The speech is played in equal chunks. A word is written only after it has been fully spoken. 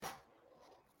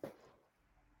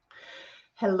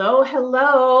Hello,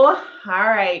 hello. All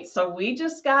right. So we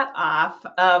just got off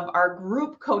of our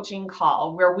group coaching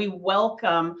call where we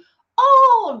welcome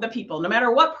all of the people, no matter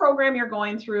what program you're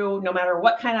going through, no matter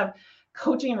what kind of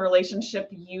coaching relationship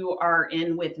you are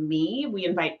in with me. We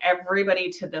invite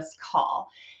everybody to this call.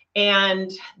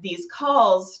 And these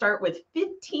calls start with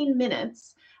 15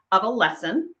 minutes of a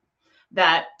lesson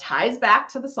that ties back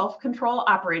to the self control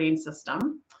operating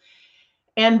system.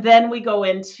 And then we go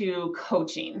into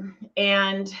coaching,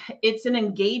 and it's an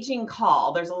engaging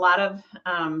call. There's a lot of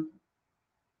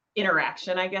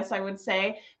interaction, I guess I would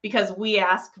say, because we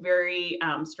ask very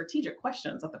strategic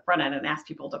questions at the front end and ask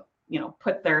people to,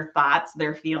 put their thoughts,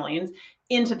 their feelings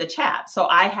into the chat. So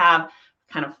I have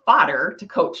kind of fodder to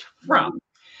coach from.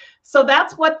 So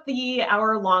that's what the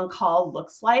hour-long call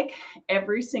looks like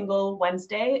every single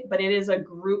Wednesday, but it is a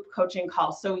group coaching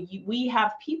call. So we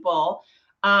have people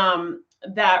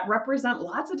that represent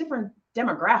lots of different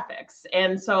demographics.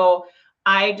 And so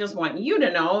I just want you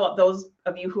to know, those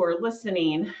of you who are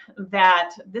listening,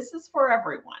 that this is for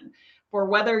everyone, for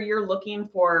whether you're looking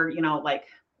for, like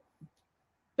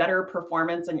better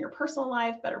performance in your personal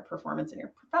life, better performance in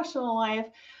your professional life.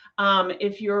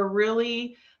 If you're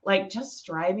really like just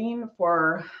striving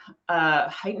for a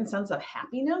heightened sense of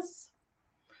happiness,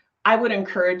 I would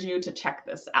encourage you to check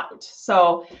this out.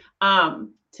 So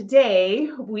today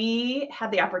we had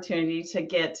the opportunity to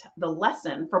get the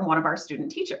lesson from one of our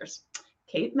student teachers.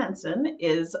 Kate Mensen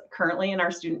is currently in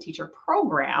our student teacher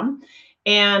program,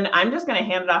 and I'm just going to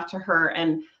hand it off to her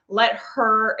and let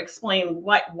her explain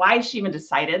why she even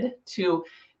decided to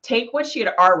take what she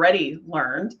had already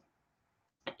learned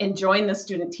and join the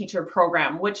student teacher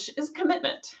program, which is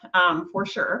commitment for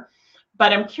sure.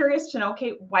 But I'm curious to know,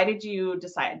 Kate, why did you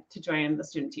decide to join the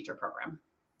student teacher program?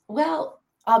 Well,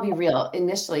 I'll be real,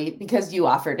 initially because you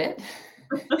offered it.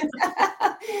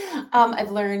 I've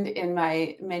learned in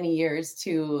my many years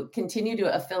to continue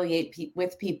to affiliate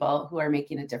with people who are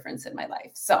making a difference in my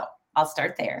life. So I'll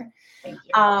start there. Thank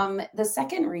you. The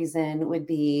second reason would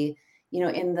be,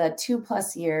 in the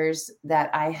 2+ years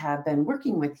that I have been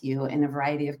working with you in a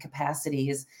variety of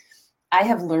capacities, I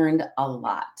have learned a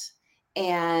lot.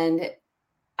 And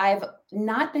I've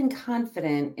not been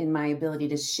confident in my ability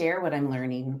to share what I'm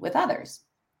learning with others.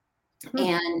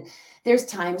 And there's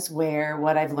times where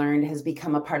what I've learned has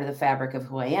become a part of the fabric of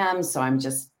who I am. So I'm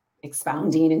just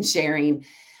expounding and sharing.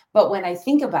 But when I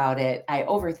think about it, I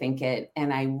overthink it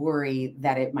and I worry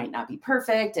that it might not be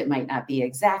perfect. It might not be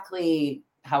exactly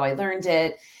how I learned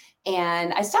it.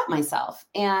 And I stop myself.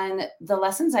 And the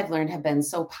lessons I've learned have been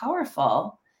so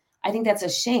powerful. I think that's a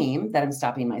shame that I'm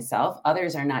stopping myself.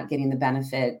 Others are not getting the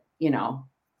benefit,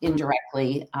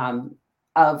 indirectly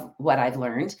of what I've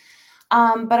learned.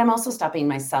 But I'm also stopping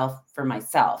myself for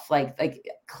myself. Like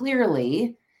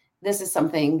clearly, this is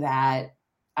something that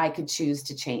I could choose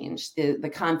to change.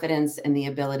 The confidence and the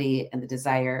ability and the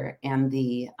desire and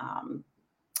the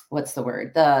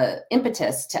the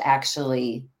impetus to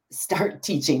actually start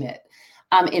teaching it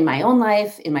in my own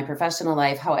life, in my professional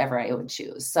life, however I would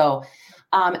choose. So,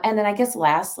 and then I guess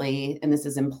lastly, and this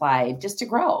is implied, just to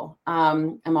grow.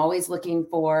 I'm always looking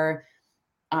for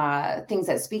things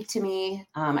that speak to me.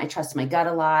 I trust my gut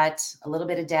a lot, a little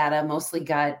bit of data, mostly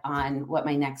gut on what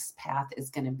my next path is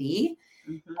going to be.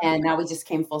 Mm-hmm. And now we just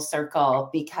came full circle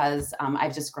because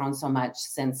I've just grown so much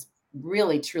since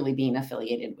really, truly being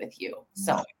affiliated with you.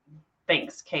 So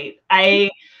thanks, Kate.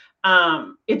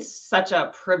 It's such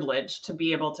a privilege to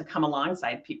be able to come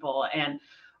alongside people and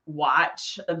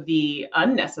watch the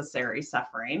unnecessary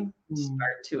suffering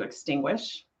start to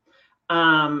extinguish,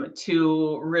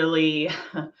 to really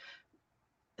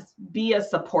be a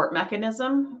support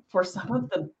mechanism for some of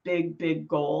the big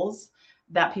goals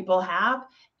that people have,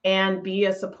 and be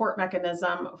a support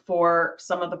mechanism for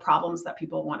some of the problems that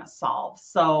people want to solve.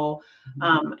 So,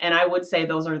 and I would say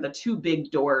those are the two big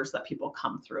doors that people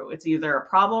come through. It's either a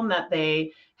problem that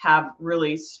they have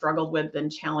really struggled with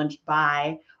and challenged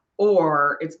by,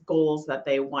 or it's goals that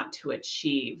they want to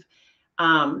achieve.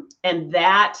 And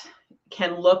that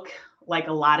can look like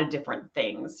a lot of different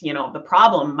things. The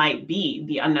problem might be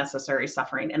the unnecessary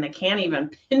suffering, and they can't even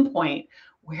pinpoint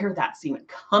where that's even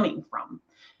coming from.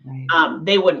 Right.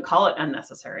 They wouldn't call it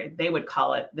unnecessary. They would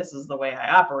call it, this is the way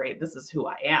I operate. This is who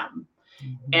I am.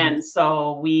 Mm-hmm. And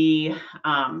so we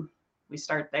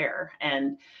start there.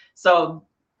 And so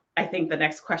I think the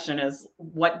next question is,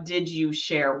 what did you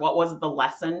share? What was the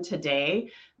lesson today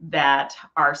that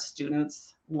our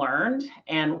students learned,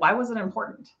 and why was it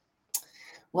important?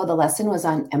 Well, the lesson was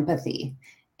on empathy,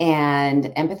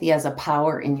 and empathy as a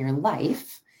power in your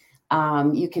life.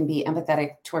 You can be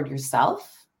empathetic toward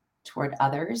yourself, toward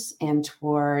others and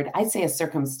toward, I'd say, a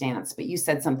circumstance, but you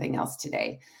said something else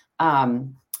today.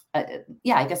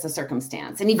 Yeah, I guess a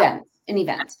circumstance, an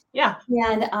event. Yeah.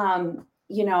 And,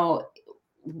 you know,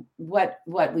 what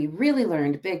we really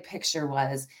learned, big picture,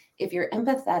 was if you're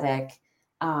empathetic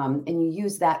and you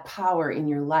use that power in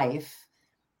your life,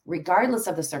 regardless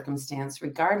of the circumstance,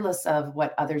 regardless of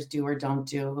what others do or don't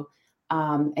do,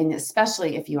 and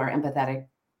especially if you are empathetic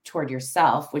toward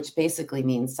yourself, which basically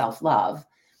means self-love,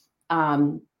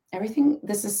 everything,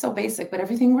 this is so basic, but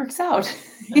everything works out.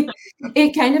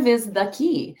 It kind of is the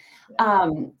key.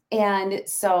 And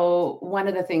so one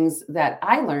of the things that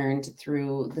I learned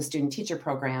through the student teacher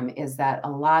program is that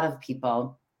a lot of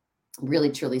people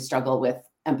really truly struggle with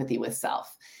empathy with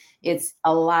self. It's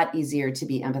a lot easier to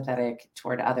be empathetic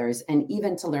toward others, and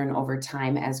even to learn over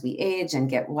time as we age and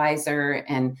get wiser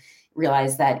and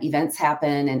realize that events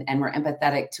happen, and we're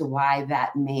empathetic to why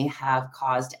that may have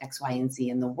caused X, Y, and Z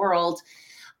in the world.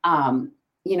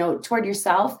 You know, toward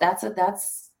yourself, that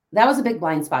was a big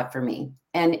blind spot for me.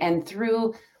 And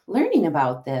through learning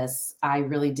about this, I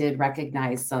really did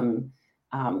recognize some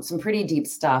pretty deep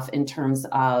stuff in terms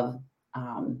of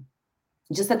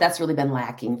just that's really been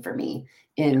lacking for me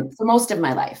for most of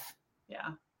my life.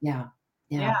 Yeah.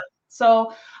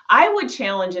 So I would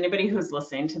challenge anybody who's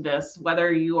listening to this,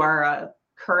 whether you are a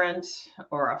current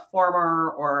or a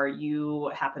former, or you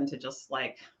happen to just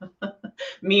like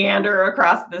meander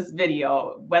across this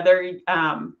video, whether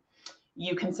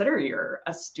you consider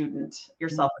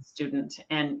yourself a student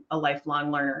and a lifelong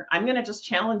learner. I'm going to just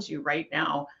challenge you right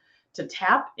now to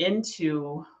tap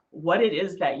into what it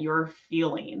is that you're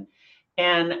feeling,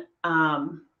 and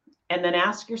then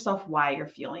ask yourself why you're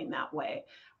feeling that way.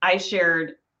 I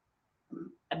shared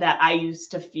that I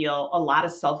used to feel a lot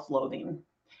of self-loathing,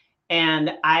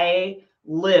 and I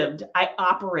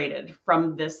operated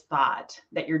from this thought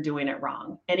that you're doing it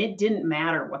wrong. And it didn't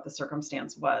matter what the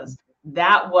circumstance was.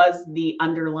 That was the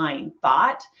underlying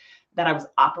thought that I was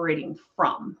operating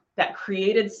from that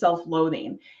created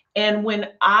self-loathing. And when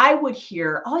I would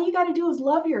hear, all you got to do is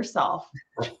love yourself,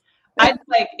 I'd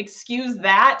like excuse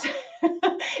that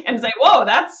and say, whoa,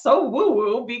 that's so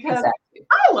woo-woo, because exactly.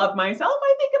 I love myself.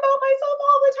 I think about myself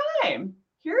all the time.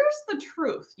 Here's the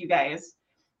truth, you guys.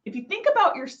 If you think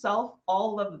about yourself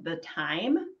all of the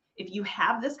time, if you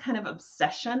have this kind of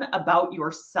obsession about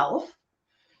yourself,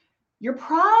 you're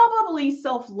probably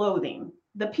self-loathing.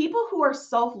 The people who are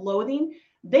self-loathing,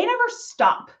 they never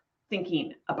stop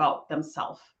thinking about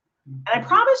themselves. And I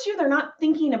promise you, they're not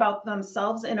thinking about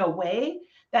themselves in a way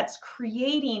that's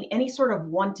creating any sort of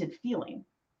wanted feeling.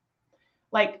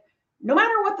 Like, no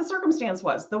matter what the circumstance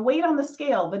was, the weight on the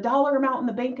scale, the dollar amount in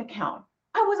the bank account,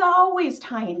 I was always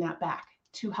tying that back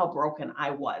to how broken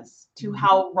I was, to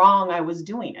how wrong I was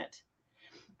doing it.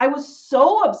 I was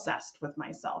so obsessed with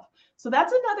myself. So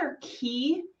that's another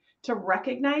key to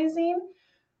recognizing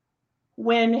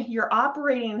when you're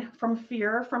operating from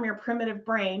fear, from your primitive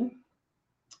brain,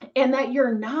 and that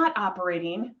you're not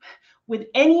operating with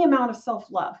any amount of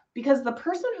self-love. Because the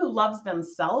person who loves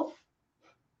themselves,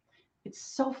 it's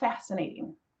so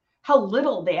fascinating how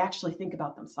little they actually think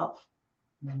about themselves.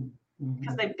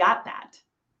 Because they've got that.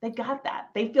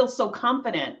 They feel so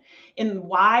confident in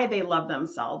why they love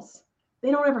themselves.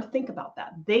 They don't ever think about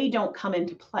that. They don't come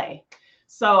into play.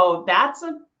 So that's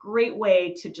a great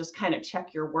way to just kind of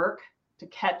check your work, to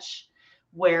catch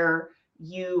where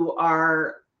you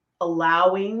are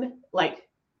allowing like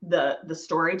the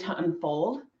story to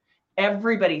unfold.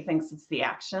 Everybody thinks it's the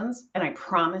actions, and I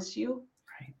promise you,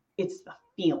 it's the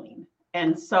feeling.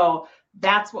 And so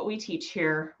that's what we teach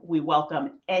here. We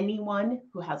welcome anyone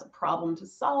who has a problem to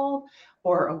solve,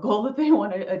 or a goal that they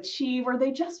want to achieve, or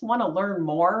they just want to learn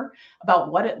more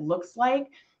about what it looks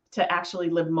like to actually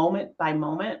live moment by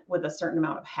moment with a certain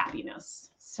amount of happiness.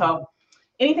 So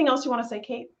anything else you want to say,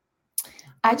 Kate?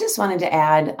 I just wanted to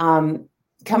add,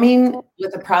 coming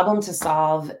with a problem to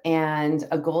solve and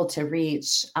a goal to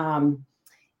reach,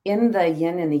 in the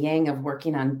yin and the yang of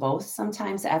working on both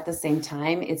sometimes at the same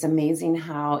time, it's amazing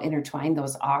how intertwined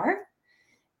those are,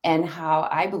 and how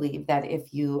I believe that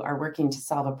if you are working to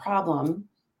solve a problem,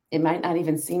 it might not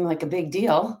even seem like a big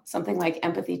deal, something like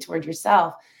empathy toward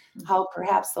yourself, how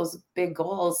perhaps those big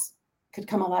goals could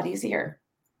come a lot easier.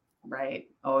 Right.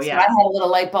 Oh, yeah. So I had a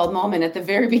little light bulb moment at the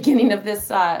very beginning of this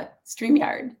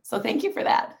StreamYard. So thank you for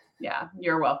that. Yeah,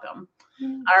 you're welcome.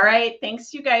 All right.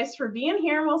 Thanks, you guys, for being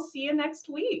here. And we'll see you next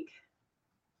week.